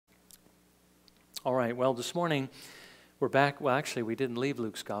All right, well, this morning we're back. Well, actually, we didn't leave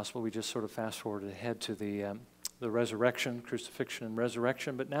Luke's gospel. We just sort of fast-forwarded ahead to the resurrection, crucifixion and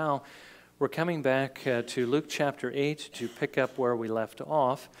resurrection. But now we're coming back to Luke chapter 8 to pick up where we left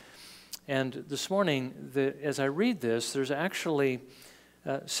off. And this morning, as I read this, there's actually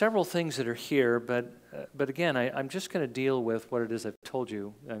several things that are here, but again, I'm just going to deal with what it is I've told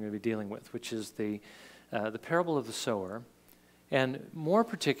you I'm going to be dealing with, which is the parable of the sower, and more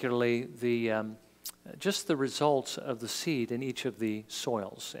particularly just the results of the seed in each of the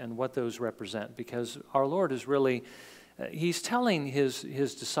soils and what those represent. Because our Lord is really, He's telling His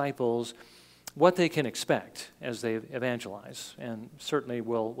disciples what they can expect as they evangelize. And certainly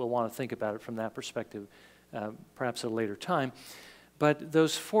we'll want to think about it from that perspective, perhaps at a later time. But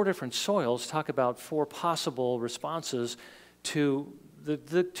those four different soils talk about four possible responses to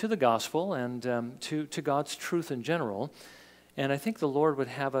the gospel and to God's truth in general. And I think the Lord would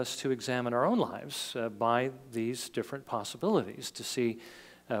have us to examine our own lives by these different possibilities to see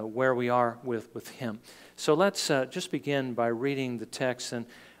where we are with Him. So let's just begin by reading the text. And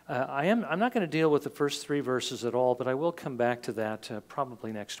I'm not going to deal with the first three verses at all, but I will come back to that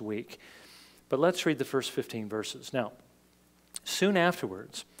probably next week. But let's read the first 15 verses. Now, soon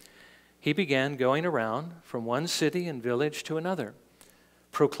afterwards, He began going around from one city and village to another,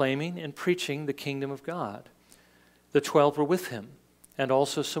 proclaiming and preaching the kingdom of God. The 12 were with Him, and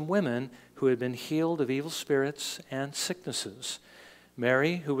also some women who had been healed of evil spirits and sicknesses.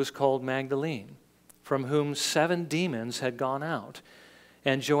 Mary, who was called Magdalene, from whom 7 demons had gone out,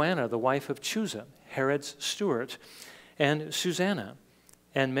 and Joanna, the wife of Chuza, Herod's steward, and Susanna,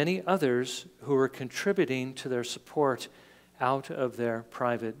 and many others who were contributing to their support out of their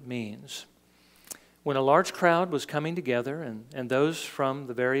private means. When a large crowd was coming together, and those from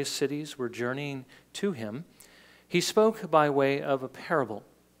the various cities were journeying to Him, He spoke by way of a parable.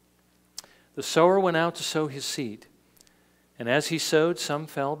 The sower went out to sow his seed, and as he sowed, some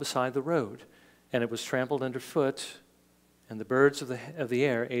fell beside the road, and it was trampled underfoot, and the birds of the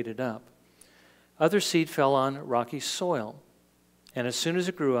air ate it up. Other seed fell on rocky soil, and as soon as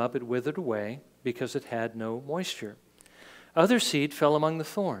it grew up, it withered away because it had no moisture. Other seed fell among the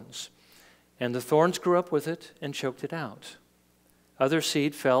thorns, and the thorns grew up with it and choked it out. Other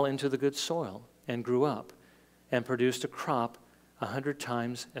seed fell into the good soil and grew up and produced a crop 100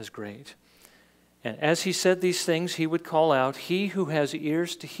 times as great. And as He said these things, He would call out, "He who has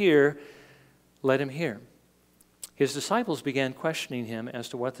ears to hear, let him hear." His disciples began questioning Him as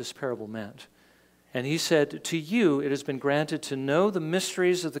to what this parable meant. And He said, "To you it has been granted to know the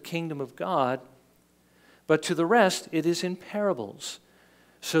mysteries of the kingdom of God, but to the rest it is in parables,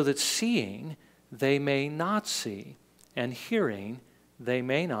 so that seeing they may not see, and hearing they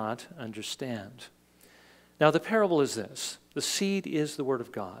may not understand." Now the parable is this: the seed is the word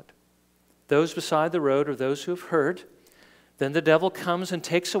of God. Those beside the road are those who have heard. Then the devil comes and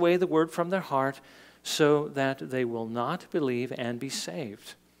takes away the word from their heart, so that they will not believe and be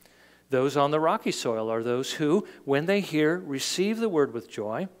saved. Those on the rocky soil are those who, when they hear, receive the word with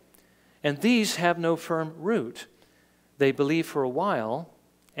joy, and these have no firm root. They believe for a while,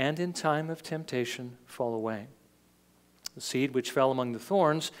 and in time of temptation fall away. The seed which fell among the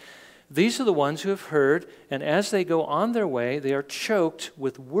thorns, these are the ones who have heard, and as they go on their way, they are choked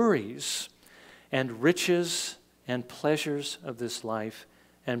with worries and riches and pleasures of this life,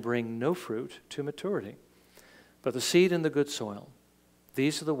 and bring no fruit to maturity. But the seed in the good soil,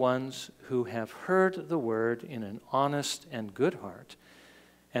 these are the ones who have heard the word in an honest and good heart,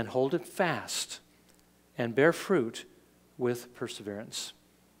 and hold it fast, and bear fruit with perseverance.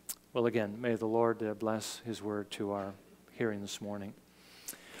 Well, again, may the Lord bless His word to our hearing this morning.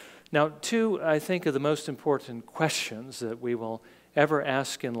 Now, two, I think, of the most important questions that we will ever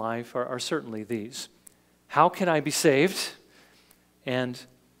ask in life are certainly these. How can I be saved? And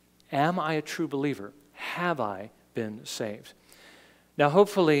am I a true believer? Have I been saved? Now,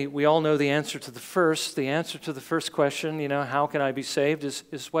 hopefully, we all know the answer to the first. The answer to the first question, how can I be saved,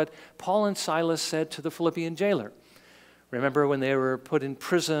 is what Paul and Silas said to the Philippian jailer. Remember when they were put in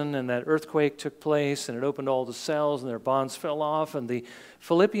prison and that earthquake took place and it opened all the cells and their bonds fell off, and the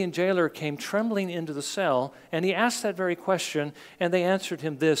Philippian jailer came trembling into the cell, and he asked that very question, and they answered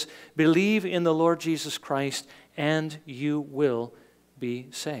him this: "Believe in the Lord Jesus Christ and you will be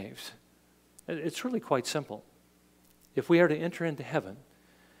saved." It's really quite simple. If we are to enter into heaven,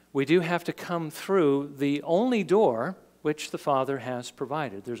 we do have to come through the only door which the Father has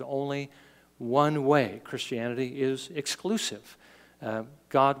provided. There's only one way. Christianity is exclusive.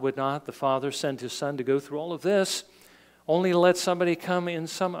 God would not, the Father, send His Son to go through all of this, only to let somebody come in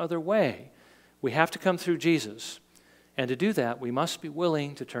some other way. We have to come through Jesus. And to do that, we must be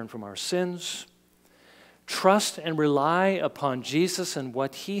willing to turn from our sins, trust and rely upon Jesus and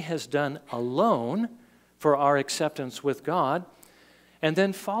what he has done alone for our acceptance with God, and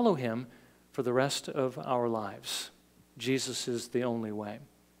then follow him for the rest of our lives. Jesus is the only way.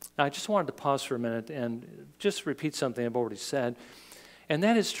 I just wanted to pause for a minute and just repeat something I've already said, and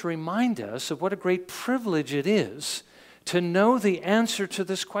that is to remind us of what a great privilege it is to know the answer to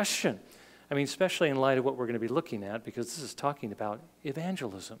this question. I mean, especially in light of what we're going to be looking at, because this is talking about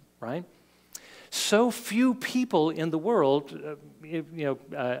evangelism, right? So few people in the world,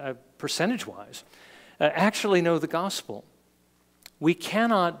 percentage-wise, actually know the gospel. We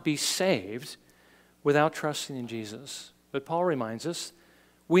cannot be saved without trusting in Jesus. But Paul reminds us,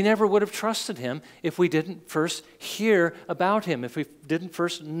 we never would have trusted him if we didn't first hear about him, if we didn't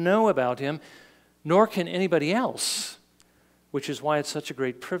first know about him, nor can anybody else, which is why it's such a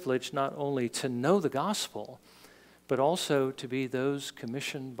great privilege not only to know the gospel, but also to be those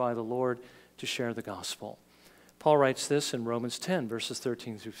commissioned by the Lord to share the gospel. Paul writes this in Romans 10, verses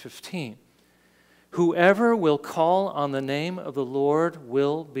 13 through 15. Whoever will call on the name of the Lord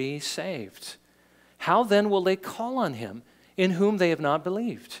will be saved. How then will they call on him in whom they have not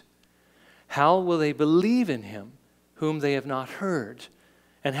believed? How will they believe in him whom they have not heard?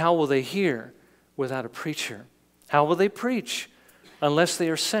 And how will they hear without a preacher? How will they preach unless they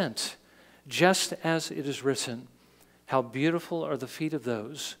are sent? Just as it is written, how beautiful are the feet of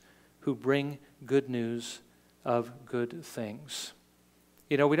those who bring good news of good things.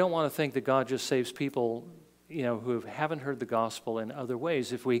 You know, we don't want to think that God just saves people, who haven't heard the gospel in other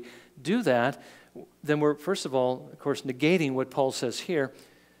ways. If we do that, then we're, first of all, of course, negating what Paul says here.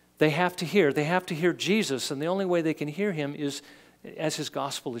 They have to hear Jesus, and the only way they can hear him is as his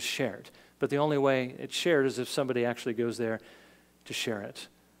gospel is shared. But the only way it's shared is if somebody actually goes there to share it.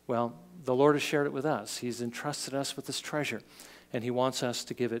 Well, the Lord has shared it with us. He's entrusted us with this treasure, and he wants us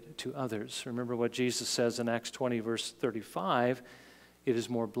to give it to others. Remember what Jesus says in Acts 20, verse 35, it is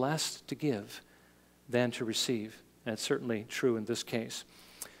more blessed to give than to receive. And it's certainly true in this case.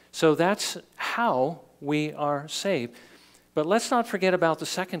 So that's how we are saved. But let's not forget about the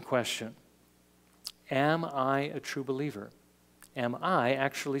second question. Am I a true believer? Am I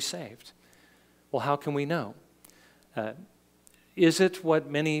actually saved? Well, how can we know? Is it what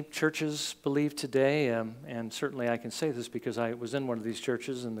many churches believe today? And certainly I can say this because I was in one of these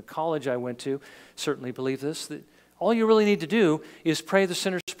churches, and the college I went to certainly believed this, that all you really need to do is pray the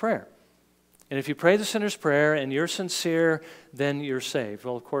sinner's prayer. And if you pray the sinner's prayer and you're sincere, then you're saved.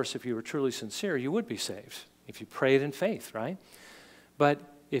 Well, of course, if you were truly sincere, you would be saved if you prayed in faith, right? But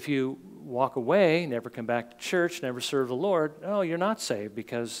if you walk away, never come back to church, never serve the Lord, oh, you're not saved,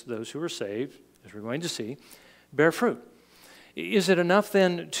 because those who are saved, as we're going to see, bear fruit. Is it enough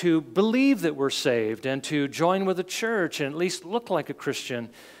then to believe that we're saved and to join with a church and at least look like a Christian?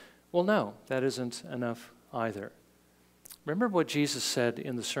 Well, no, that isn't enough either. Remember what Jesus said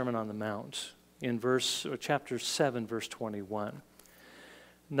in the Sermon on the Mount in chapter 7, verse 21.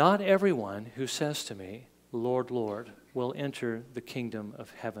 Not everyone who says to me, Lord, Lord, will enter the kingdom of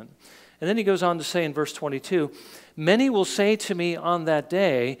heaven. And then he goes on to say in verse 22, many will say to me on that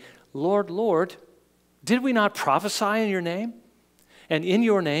day, Lord, Lord, did we not prophesy in your name? And in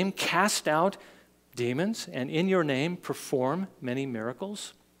your name cast out demons, and in your name perform many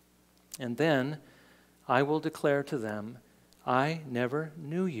miracles? And then I will declare to them, I never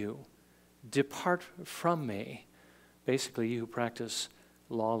knew you. Depart from me. Basically, you who practice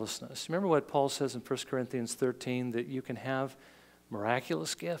lawlessness. Remember what Paul says in 1 Corinthians 13, that you can have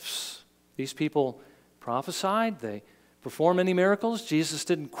miraculous gifts. These people prophesied, they performed many miracles. Jesus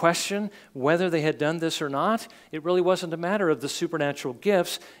didn't question whether they had done this or not. It really wasn't a matter of the supernatural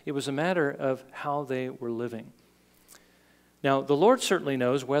gifts. It was a matter of how they were living. Now, the Lord certainly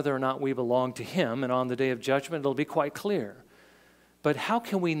knows whether or not we belong to him, and on the day of judgment, it'll be quite clear. But how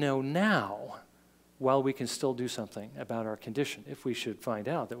can we know now, while we can still do something about our condition, if we should find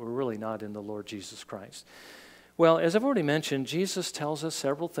out that we're really not in the Lord Jesus Christ? Well, as I've already mentioned, Jesus tells us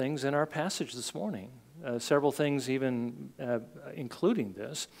several things in our passage this morning, several things even including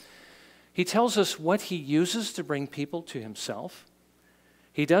this. He tells us what he uses to bring people to himself.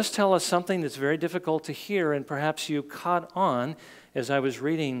 He does tell us something that's very difficult to hear, and perhaps you caught on as I was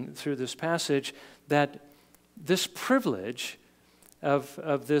reading through this passage, that this privilege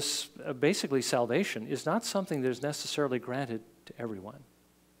of this basically salvation is not something that is necessarily granted to everyone.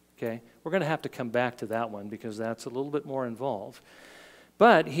 Okay? We're going to have to come back to that one because that's a little bit more involved.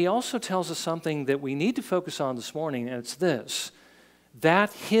 But he also tells us something that we need to focus on this morning, and it's this,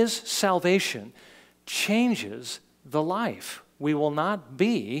 that his salvation changes the life. We will not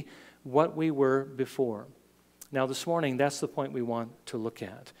be what we were before. Now this morning, that's the point we want to look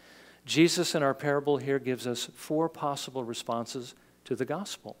at. Jesus in our parable here gives us 4 possible responses to the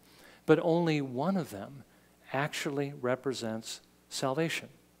gospel, but only one of them actually represents salvation.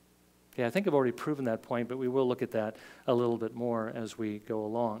 Okay, I think I've already proven that point, but we will look at that a little bit more as we go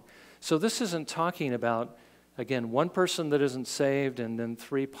along. So this isn't talking about, again, one person that isn't saved and then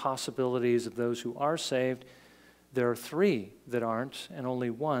 3 possibilities of those who are saved. There are 3 that aren't and only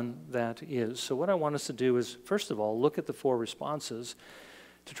 1 that is. So what I want us to do is, first of all, look at the 4 responses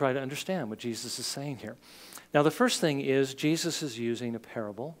to try to understand what Jesus is saying here. Now, the first thing is Jesus is using a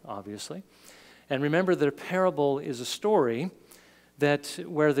parable, obviously. And remember that a parable is a story that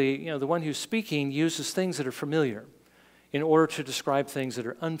where the one who's speaking uses things that are familiar in order to describe things that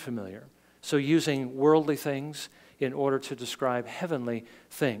are unfamiliar. So using worldly things in order to describe heavenly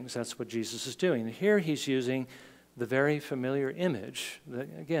things. That's what Jesus is doing. And here he's using the very familiar image.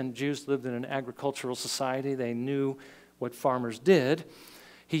 Again, Jews lived in an agricultural society. They knew what farmers did.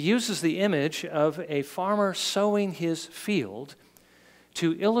 He uses the image of a farmer sowing his field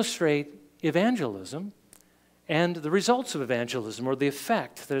to illustrate evangelism and the results of evangelism, or the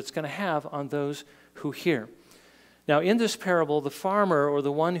effect that it's going to have on those who hear. Now, in this parable, the farmer, or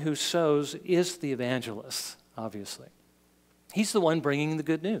the one who sows, is the evangelist, obviously. He's the one bringing the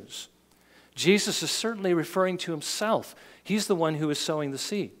good news. Jesus is certainly referring to himself. He's the one who is sowing the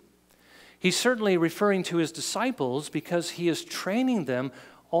seed. He's certainly referring to his disciples because he is training them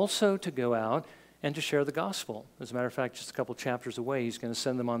also to go out and to share the gospel. As a matter of fact, just a couple chapters away, he's going to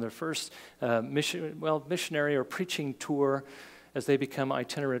send them on their first missionary or preaching tour as they become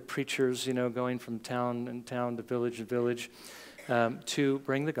itinerant preachers, going from town and town to village and village to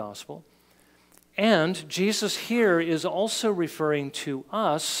bring the gospel. And Jesus here is also referring to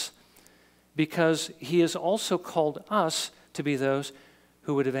us because he has also called us to be those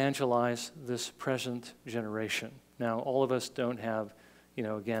who would evangelize this present generation. Now, all of us don't have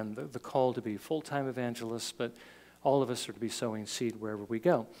again, the call to be full-time evangelists, but all of us are to be sowing seed wherever we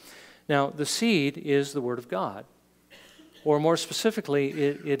go. Now, the seed is the Word of God, or more specifically,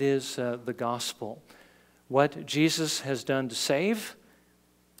 it is the gospel. What Jesus has done to save,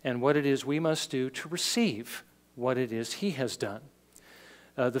 and what it is we must do to receive what it is he has done.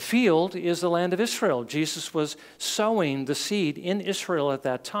 The field is the land of Israel. Jesus was sowing the seed in Israel at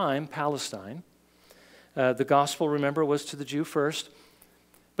that time, Palestine. The gospel, remember, was to the Jew first.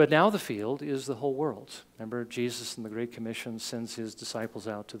 But now the field is the whole world. Remember, Jesus in the Great Commission sends his disciples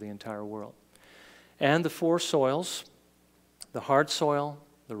out to the entire world. And the 4 soils, the hard soil,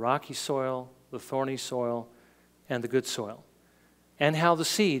 the rocky soil, the thorny soil, and the good soil. And how the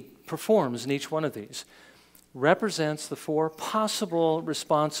seed performs in each one of these represents the 4 possible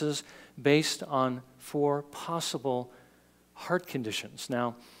responses based on 4 possible heart conditions.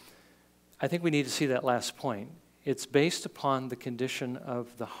 Now, I think we need to see that last point. It's based upon the condition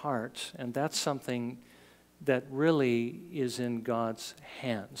of the heart, and that's something that really is in God's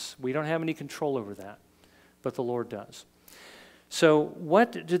hands. We don't have any control over that, but the Lord does. So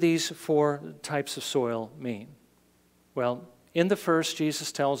what do these 4 types of soil mean? Well, in the first,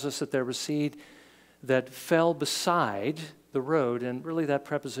 Jesus tells us that there was seed that fell beside the road, and really that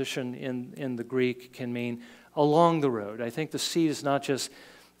preposition in the Greek can mean along the road. I think the seed is not just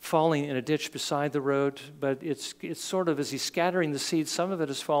falling in a ditch beside the road, but it's sort of, as he's scattering the seed, some of it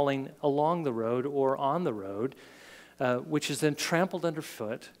is falling along the road or on the road, which is then trampled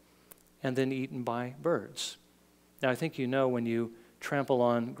underfoot and then eaten by birds. Now, I think when you trample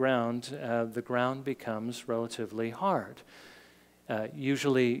on ground, the ground becomes relatively hard.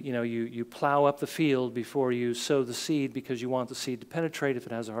 Usually, you plow up the field before you sow the seed because you want the seed to penetrate. If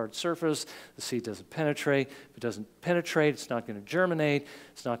it has a hard surface, the seed doesn't penetrate. If it doesn't penetrate, it's not going to germinate.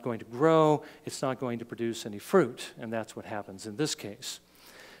 It's not going to grow. It's not going to produce any fruit. And that's what happens in this case.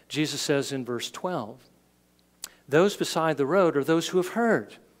 Jesus says in verse 12, those beside the road are those who have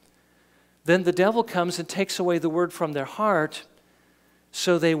heard. Then the devil comes and takes away the word from their heart,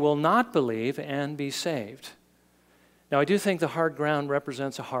 so they will not believe and be saved. Now, I do think the hard ground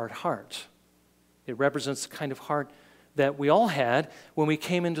represents a hard heart. It represents the kind of heart that we all had when we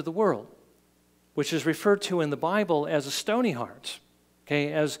came into the world, which is referred to in the Bible as a stony heart,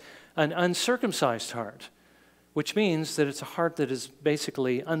 okay, as an uncircumcised heart, which means that it's a heart that is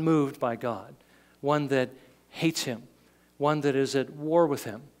basically unmoved by God, one that hates him, one that is at war with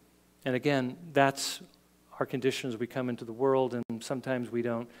him. And again, that's our condition as we come into the world, and sometimes we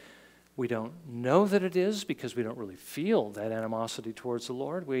don't know that it is because we don't really feel that animosity towards the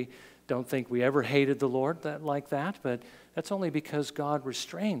Lord. We don't think we ever hated the Lord like that, but that's only because God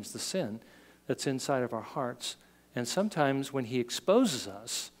restrains the sin that's inside of our hearts. And sometimes when he exposes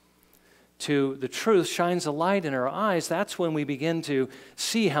us to the truth, shines a light in our eyes, that's when we begin to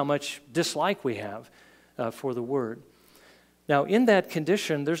see how much dislike we have for the Word. Now, in that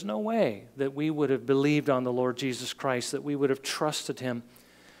condition, there's no way that we would have believed on the Lord Jesus Christ, that we would have trusted Him.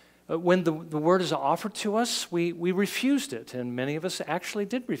 When the Word is offered to us, we refused it, and many of us actually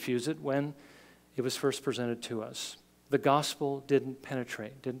did refuse it when it was first presented to us. The gospel didn't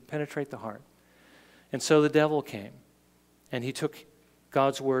penetrate the heart. And so the devil came, and he took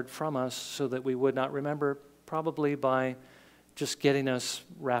God's Word from us so that we would not remember, probably by just getting us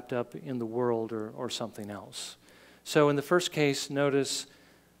wrapped up in the world or something else. So in the first case, notice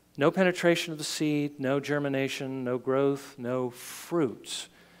no penetration of the seed, no germination, no growth, no fruit.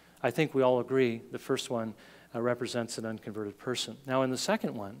 I think we all agree the first one represents an unconverted person. Now in the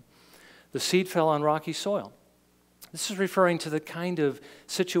second one, the seed fell on rocky soil. This is referring to the kind of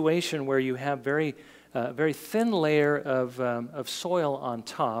situation where you have very thin layer of soil on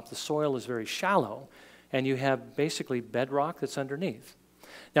top. The soil is very shallow, and you have basically bedrock that's underneath.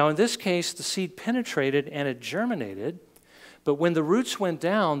 Now, in this case, the seed penetrated and it germinated, but when the roots went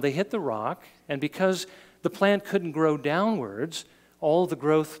down, they hit the rock, and because the plant couldn't grow downwards, all the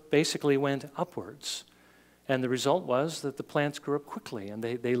growth basically went upwards. And the result was that the plants grew up quickly, and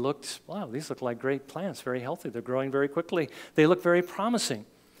they looked, wow, these look like great plants, very healthy. They're growing very quickly. They look very promising.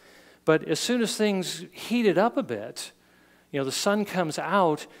 But as soon as things heated up a bit, the sun comes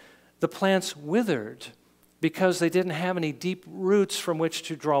out, the plants withered because they didn't have any deep roots from which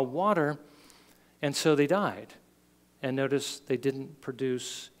to draw water, and so they died. And notice they didn't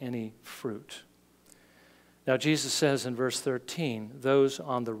produce any fruit. Now Jesus says in verse 13, those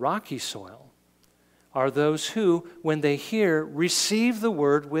on the rocky soil are those who, when they hear, receive the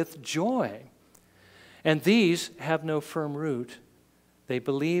word with joy. And these have no firm root. They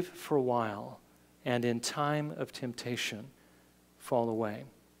believe for a while, and in time of temptation fall away.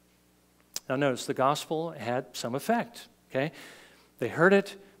 Now notice, the gospel had some effect, okay? They heard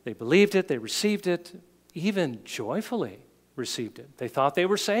it, they believed it, they received it, even joyfully received it. They thought they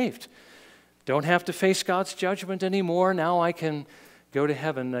were saved. Don't have to face God's judgment anymore. Now I can go to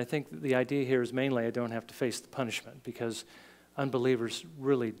heaven. I think the idea here is mainly I don't have to face the punishment, because unbelievers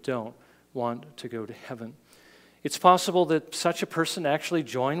really don't want to go to heaven. It's possible that such a person actually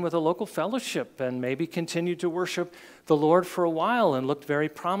joined with a local fellowship and maybe continued to worship the Lord for a while and looked very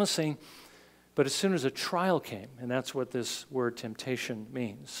promising. But as soon as a trial came, and that's what this word temptation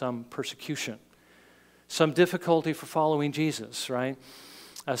means, some persecution, some difficulty for following Jesus, right?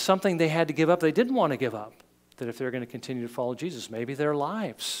 Something they had to give up they didn't want to give up, that if they're going to continue to follow Jesus, maybe their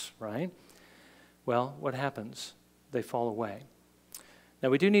lives, right? Well, what happens? They fall away. Now,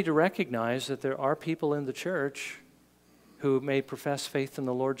 we do need to recognize that there are people in the church who may profess faith in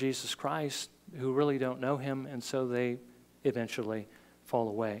the Lord Jesus Christ who really don't know Him, and so they eventually fall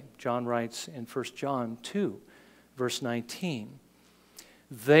away. John writes in 1 John 2, verse 19,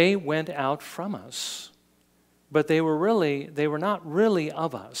 they went out from us, but they were not really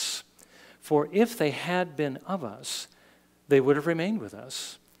of us. For if they had been of us, they would have remained with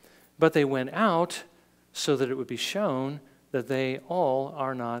us. But they went out so that it would be shown that they all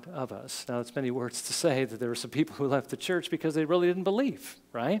are not of us. Now, it's many words to say that there were some people who left the church because they really didn't believe,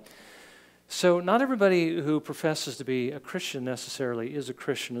 right? So not everybody who professes to be a Christian necessarily is a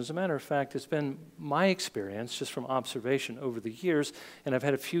Christian. As a matter of fact, it's been my experience, just from observation over the years, and I've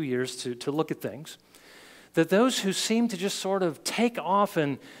had a few years to look at things, that those who seem to just sort of take off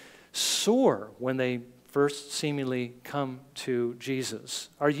and soar when they first seemingly come to Jesus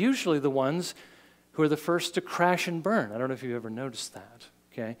are usually the ones who are the first to crash and burn. I don't know if you've ever noticed that,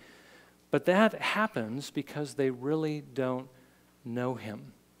 okay? But that happens because they really don't know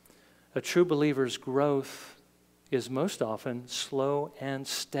Him. A true believer's growth is most often slow and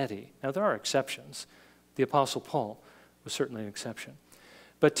steady. Now, there are exceptions. The Apostle Paul was certainly an exception.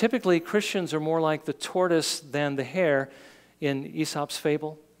 But typically, Christians are more like the tortoise than the hare in Aesop's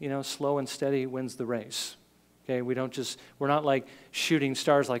fable. Slow and steady wins the race. Okay, we're not like shooting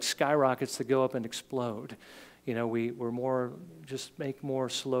stars like skyrockets that go up and explode. We're more, just make more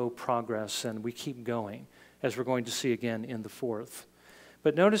slow progress, and we keep going, as we're going to see again in the fourth.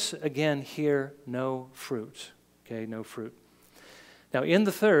 But notice again here, no fruit. Okay, no fruit. Now in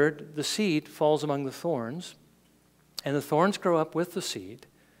the third, the seed falls among the thorns, and the thorns grow up with the seed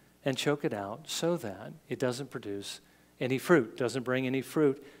and choke it out so that it doesn't produce any fruit, doesn't bring any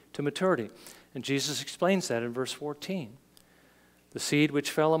fruit to maturity. And Jesus explains that in verse 14. The seed which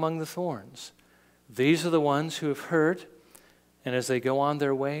fell among the thorns, these are the ones who have heard, and as they go on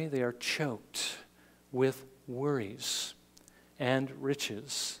their way, they are choked with worries and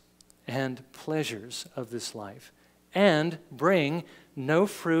riches and pleasures of this life, and bring no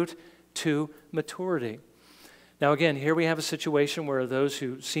fruit to maturity. Now again, here we have a situation where those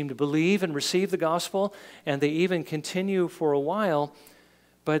who seem to believe and receive the gospel, and they even continue for a while,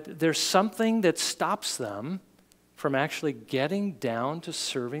 but there's something that stops them from actually getting down to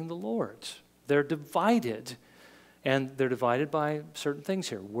serving the Lord. They're divided, and they're divided by certain things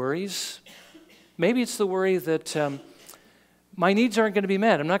here. Worries. Maybe it's the worry that my needs aren't going to be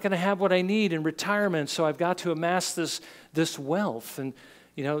met. I'm not going to have what I need in retirement, so I've got to amass this wealth. And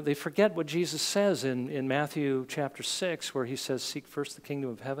you know, they forget what Jesus says in Matthew chapter 6, where he says, seek first the kingdom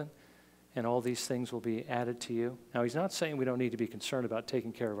of heaven, and all these things will be added to you. Now, he's not saying we don't need to be concerned about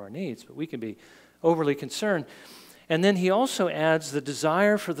taking care of our needs, but we can be overly concerned. And then he also adds the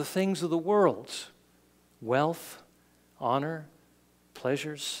desire for the things of the world, wealth, honor,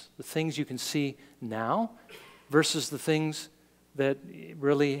 pleasures, the things you can see now versus the things that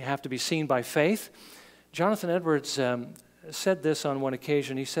really have to be seen by faith. Jonathan Edwards said this on one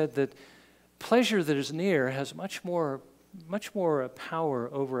occasion. He said that pleasure that is near has much more power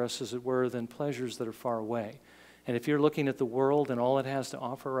over us, as it were, than pleasures that are far away. And if you're looking at the world and all it has to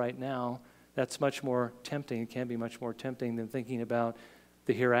offer right now, that's much more tempting. It can be much more tempting than thinking about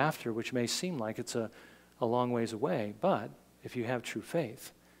the hereafter, which may seem like it's a long ways away. But if you have true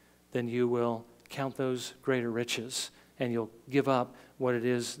faith, then you will count those greater riches, and you'll give up what it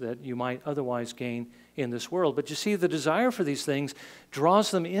is that you might otherwise gain in this world. But you see, the desire for these things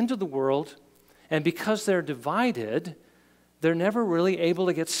draws them into the world, and because they're divided, they're never really able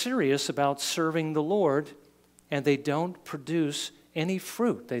to get serious about serving the Lord, and they don't produce any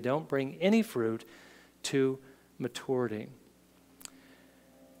fruit. They don't bring any fruit to maturity.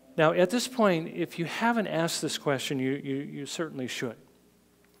 Now, at this point, if you haven't asked this question, you certainly should.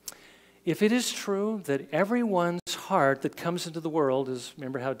 If it is true that everyone's heart that comes into the world is,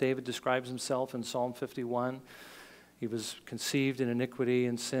 remember how David describes himself in Psalm 51? He was conceived in iniquity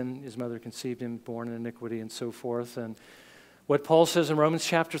and sin. His mother conceived him, born in iniquity, and so forth. And what Paul says in Romans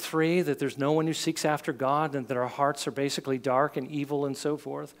chapter 3, that there's no one who seeks after God and that our hearts are basically dark and evil and so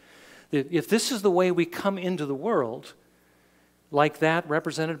forth. If this is the way we come into the world, like that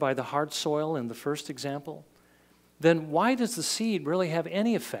represented by the hard soil in the first example, then why does the seed really have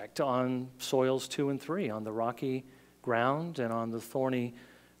any effect on soils 2 and 3, on the rocky ground and on the thorny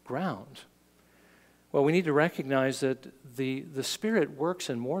ground? Well, we need to recognize that the Spirit works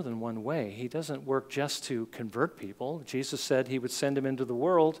in more than one way. He doesn't work just to convert people. Jesus said he would send him into the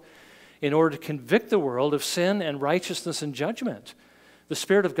world in order to convict the world of sin and righteousness and judgment. The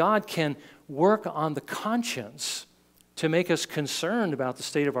Spirit of God can work on the conscience to make us concerned about the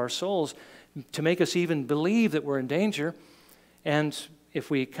state of our souls, to make us even believe that we're in danger. And if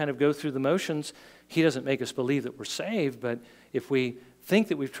we kind of go through the motions, he doesn't make us believe that we're saved, but if we think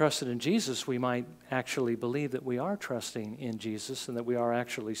that we've trusted in Jesus, we might actually believe that we are trusting in Jesus and that we are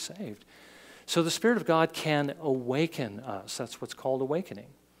actually saved. So the Spirit of God can awaken us. That's what's called awakening.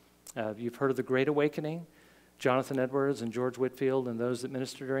 You've heard of the Great Awakening, Jonathan Edwards and George Whitefield and those that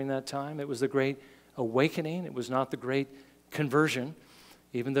ministered during that time. It was the Great Awakening. It was not the Great Conversion.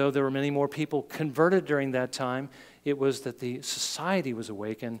 Even though there were many more people converted during that time, it was that the society was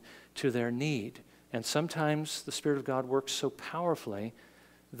awakened to their need. And sometimes the Spirit of God works so powerfully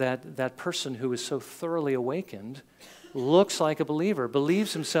that that person who is so thoroughly awakened looks like a believer,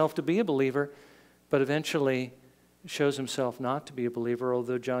 believes himself to be a believer, but eventually shows himself not to be a believer,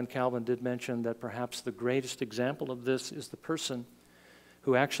 although John Calvin did mention that perhaps the greatest example of this is the person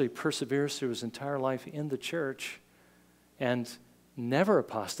who actually perseveres through his entire life in the church and never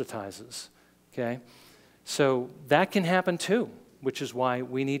apostatizes, okay? So that can happen too, which is why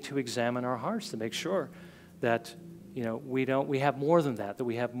we need to examine our hearts to make sure that, you know, we have more than that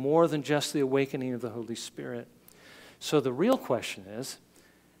we have more than just the awakening of the Holy Spirit. So the real question is,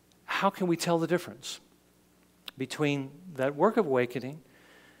 how can we tell the difference between that work of awakening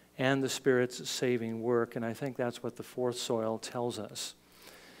and the Spirit's saving work? And I think that's what the fourth soil tells us.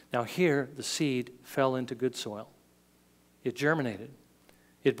 Now here, the seed fell into good soil. It germinated.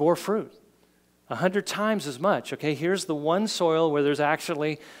 It bore fruit. 100 times as much. Okay, here's the one soil where there's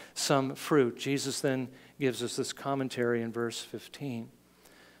actually some fruit. Jesus then gives us this commentary in verse 15.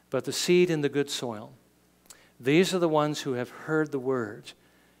 But the seed in the good soil, these are the ones who have heard the word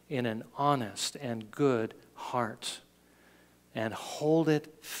in an honest and good heart and hold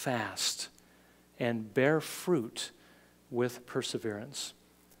it fast and bear fruit with perseverance.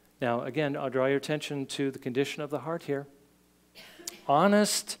 Now, again, I'll draw your attention to the condition of the heart here.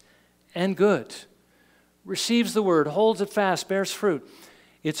 Honest and good, receives the word, holds it fast, bears fruit.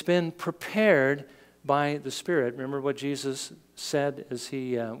 It's been prepared by the Spirit. Remember what Jesus said as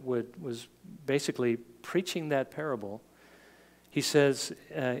he was basically preaching that parable. He says,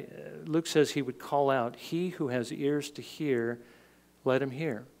 Luke says he would call out, "He who has ears to hear, let him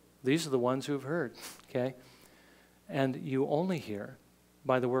hear." These are the ones who have heard, okay? And you only hear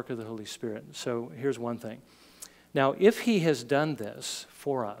by the work of the Holy Spirit. So here's one thing. Now, if he has done this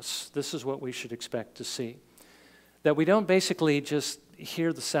for us, this is what we should expect to see. That we don't basically just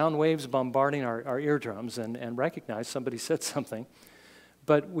hear the sound waves bombarding our eardrums and recognize somebody said something,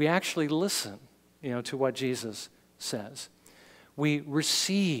 but we actually listen, to what Jesus says. We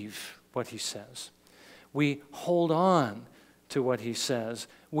receive what he says. We hold on to what he says.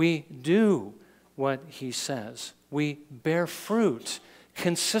 We do what he says. We bear fruit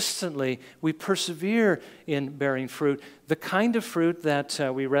consistently. We persevere in bearing fruit. The kind of fruit that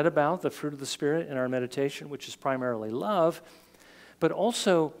we read about, the fruit of the Spirit in our meditation, which is primarily love, but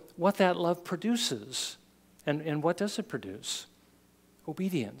also what that love produces. And what does it produce?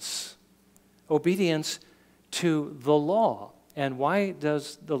 Obedience. Obedience to the law. And why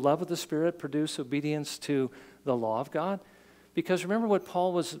does the love of the Spirit produce obedience to the law of God? Because remember what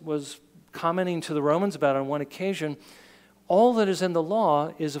Paul was commenting to the Romans about on one occasion. All that is in the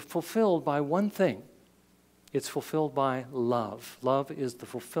law is fulfilled by one thing. It's fulfilled by love. Love is the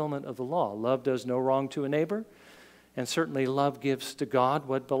fulfillment of the law. Love does no wrong to a neighbor, and certainly love gives to God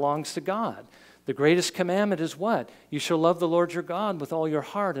what belongs to God. The greatest commandment is what? You shall love the Lord your God with all your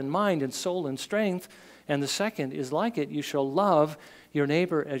heart and mind and soul and strength. And the second is like it. You shall love your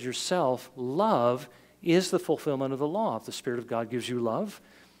neighbor as yourself. Love is the fulfillment of the law. If the Spirit of God gives you love,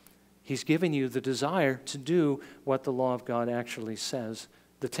 he's given you the desire to do what the law of God actually says,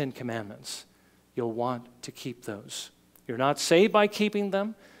 the 10 Commandments. You'll want to keep those. You're not saved by keeping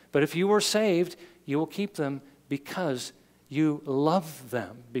them, but if you were saved, you will keep them because you love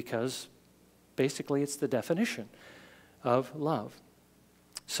them, because basically it's the definition of love.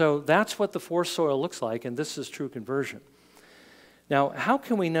 So that's what the fourth soil looks like, and this is true conversion. Now, how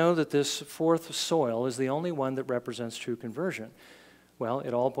can we know that this fourth soil is the only one that represents true conversion? Well,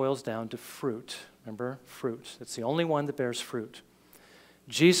 it all boils down to fruit. Remember, fruit. It's the only one that bears fruit.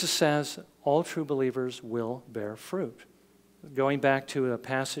 Jesus says all true believers will bear fruit. Going back to a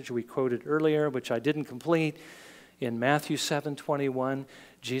passage we quoted earlier, which I didn't complete, in Matthew 7:21,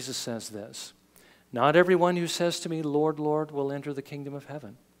 Jesus says this, "Not everyone who says to me, 'Lord, Lord,' will enter the kingdom of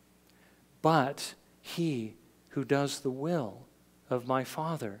heaven, but he who does the will of my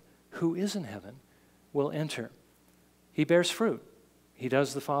Father who is in heaven will enter." He bears fruit. He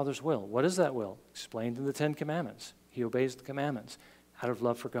does the Father's will. What is that will? Explained in the 10 Commandments. He obeys the commandments out of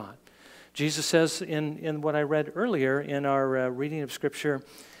love for God. Jesus says in what I read earlier in our reading of Scripture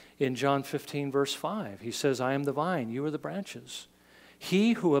in John 15, verse 5, he says, "I am the vine, you are the branches.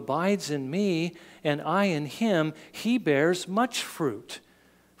 He who abides in me and I in him, he bears much fruit.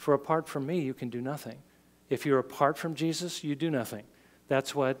 For apart from me, you can do nothing." If you're apart from Jesus, you do nothing.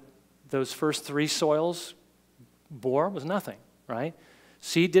 That's what those first 3 soils bore, was nothing, right?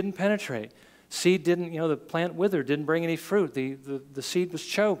 Seed didn't penetrate. Seed didn't, the plant withered, didn't bring any fruit. The seed was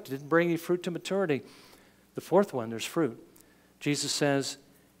choked, didn't bring any fruit to maturity. The fourth one, there's fruit. Jesus says,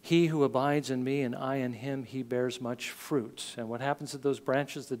 "He who abides in me and I in him, he bears much fruit." And what happens to those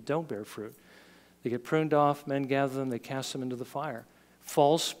branches that don't bear fruit? They get pruned off, men gather them, they cast them into the fire.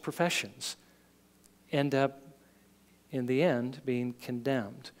 False professions end up, in the end, being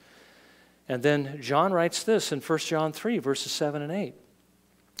condemned. And then John writes this in 1 John 3, verses 7 and 8.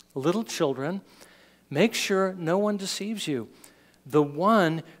 "Little children, make sure no one deceives you. The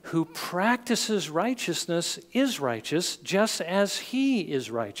one who practices righteousness is righteous, just as he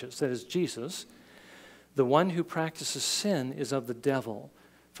is righteous," that is Jesus. "The one who practices sin is of the devil,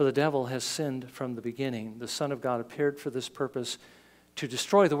 for the devil has sinned from the beginning. The Son of God appeared for this purpose, to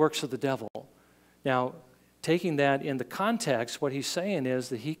destroy the works of the devil." Now, taking that in the context, what he's saying is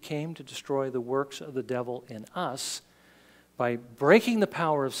that he came to destroy the works of the devil in us by breaking the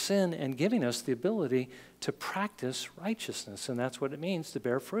power of sin and giving us the ability to practice righteousness. And that's what it means to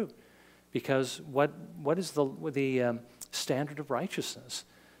bear fruit. Because what is the standard of righteousness?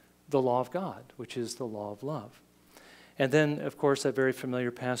 The law of God, which is the law of love. And then, of course, that very familiar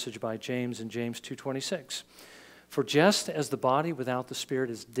passage by James in James 2:26. "For just as the body without the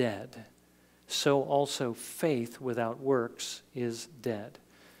Spirit is dead, so also faith without works is dead."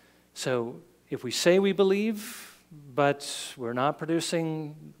 So if we say we believe, but we're not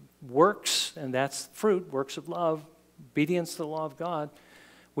producing works, and that's fruit, works of love, obedience to the law of God,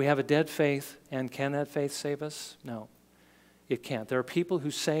 we have a dead faith, and can that faith save us? No, it can't. There are people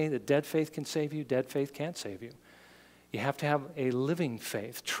who say that dead faith can save you. Dead faith can't save you. You have to have a living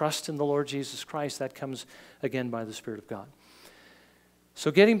faith. Trust in the Lord Jesus Christ. That comes, again, by the Spirit of God. So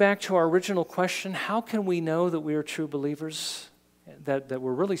getting back to our original question, how can we know that we are true believers? that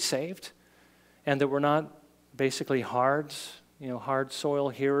we're really saved, and that we're not basically hard soil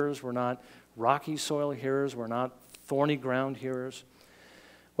hearers. We're not rocky soil hearers. We're not thorny ground hearers.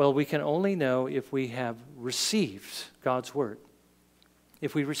 Well, we can only know if we have received God's word,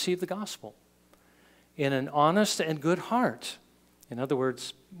 if we receive the gospel in an honest and good heart. In other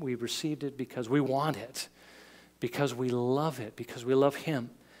words, we've received it because we want it, because we love it, because we love Him.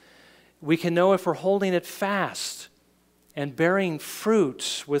 We can know if we're holding it fast and bearing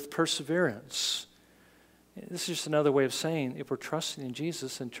fruit with perseverance. This is just another way of saying if we're trusting in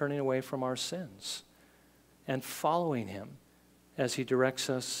Jesus and turning away from our sins and following Him as He directs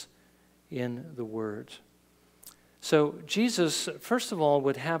us in the Word. So Jesus, first of all,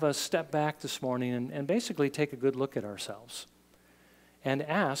 would have us step back this morning and basically take a good look at ourselves and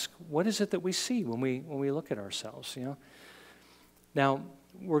ask, what is it that we see when we look at ourselves? Now,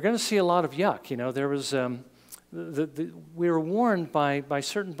 we're going to see a lot of yuck. There was we were warned by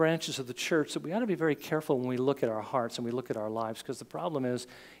certain branches of the church that we ought to be very careful when we look at our hearts and we look at our lives, because the problem is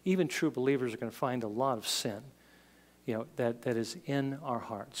even true believers are going to find a lot of sin, that is in our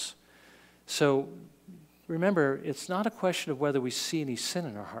hearts. So remember, it's not a question of whether we see any sin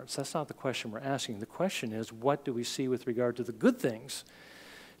in our hearts. That's not the question we're asking. The question is, what do we see with regard to the good things?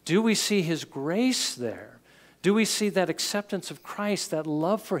 Do we see His grace there? Do we see that acceptance of Christ, that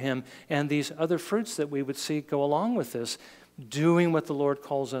love for Him, and these other fruits that we would see go along with this, doing what the Lord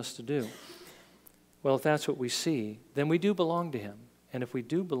calls us to do? Well, if that's what we see, then we do belong to Him. And if we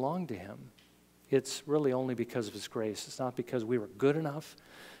do belong to Him, it's really only because of His grace. It's not because we were good enough,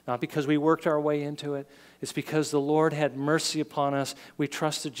 not because we worked our way into it. It's because the Lord had mercy upon us. We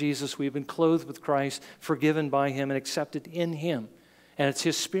trusted Jesus. We've been clothed with Christ, forgiven by Him, and accepted in Him. And it's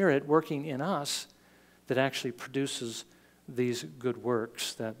His Spirit working in us that actually produces these good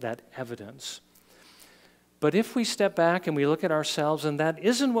works, that evidence. But if we step back and we look at ourselves and that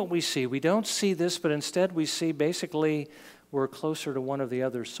isn't what we see, we don't see this, but instead we see basically we're closer to one of the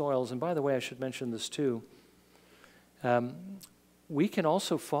other soils. And by the way, I should mention this too. We can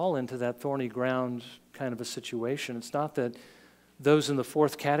also fall into that thorny ground kind of a situation. It's not that those in the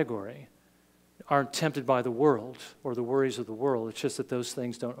fourth category aren't tempted by the world or the worries of the world. It's just that those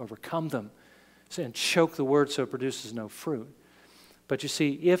things don't overcome them and choke the word so it produces no fruit. But you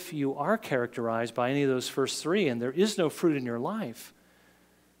see, if you are characterized by any of those first three and there is no fruit in your life,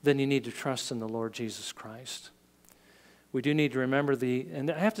 then you need to trust in the Lord Jesus Christ. We do need to remember and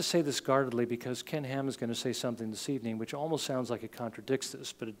I have to say this guardedly because Ken Ham is going to say something this evening which almost sounds like it contradicts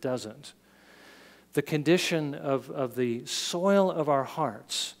this, but it doesn't. The condition of the soil of our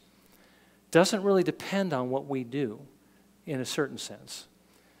hearts doesn't really depend on what we do in a certain sense.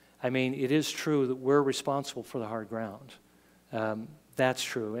 I mean, it is true that we're responsible for the hard ground. That's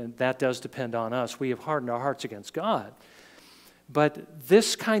true, and that does depend on us. We have hardened our hearts against God. But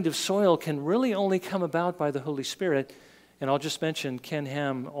this kind of soil can really only come about by the Holy Spirit. And I'll just mention, Ken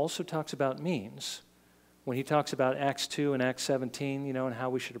Ham also talks about means. When he talks about Acts 2 and Acts 17, and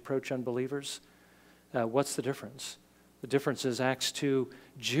how we should approach unbelievers, what's the difference? The difference is Acts 2,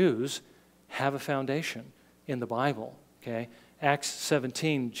 Jews have a foundation in the Bible, okay? Acts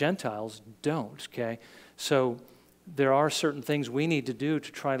 17, Gentiles don't, okay? So there are certain things we need to do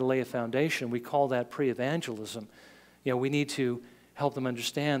to try to lay a foundation. We call that pre-evangelism. We need to help them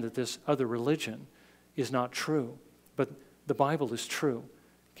understand that this other religion is not true, but the Bible is true,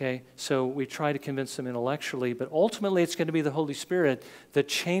 okay? So we try to convince them intellectually, but ultimately it's going to be the Holy Spirit that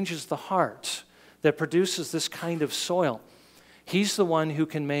changes the heart, that produces this kind of soil. He's the one who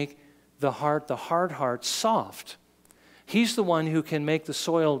can make the hard heart, soft. He's the one who can make the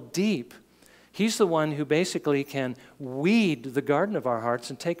soil deep. He's the one who basically can weed the garden of our hearts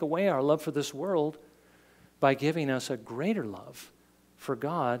and take away our love for this world by giving us a greater love for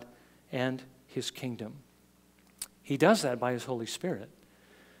God and His kingdom. He does that by His Holy Spirit.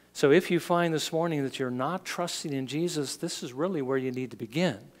 So if you find this morning that you're not trusting in Jesus, this is really where you need to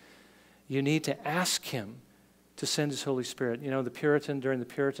begin. You need to ask Him to send His Holy Spirit. During the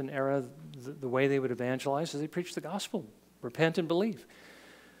Puritan era, the way they would evangelize is they preach the gospel. Repent and believe.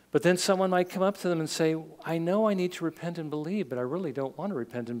 But then someone might come up to them and say, I know I need to repent and believe, but I really don't want to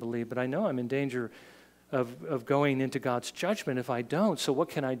repent and believe, but I know I'm in danger of going into God's judgment if I don't, so what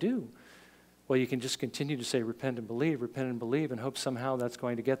can I do? Well, you can just continue to say repent and believe, and hope somehow that's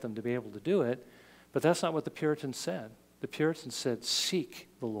going to get them to be able to do it. But that's not what the Puritans said. The Puritans said, seek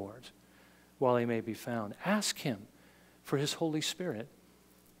the Lord while He may be found. Ask Him for His Holy Spirit.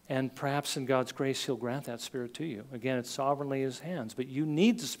 And perhaps in God's grace, He'll grant that Spirit to you. Again, it's sovereignly His hands, but you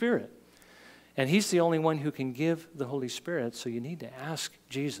need the Spirit. And He's the only one who can give the Holy Spirit, so you need to ask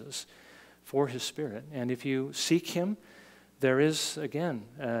Jesus for His Spirit. And if you seek Him, there is, again,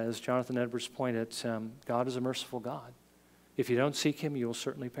 as Jonathan Edwards pointed, God is a merciful God. If you don't seek him, you will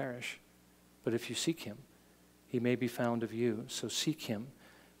certainly perish. But if you seek him, he may be found of you. So seek him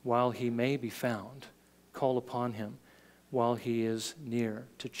while he may be found. Call upon him while he is near,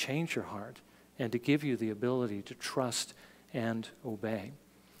 to change your heart and to give you the ability to trust and obey.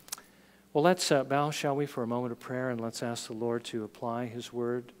 Well, let's bow, shall we, for a moment of prayer, and let's ask the Lord to apply his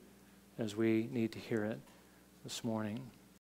word as we need to hear it this morning.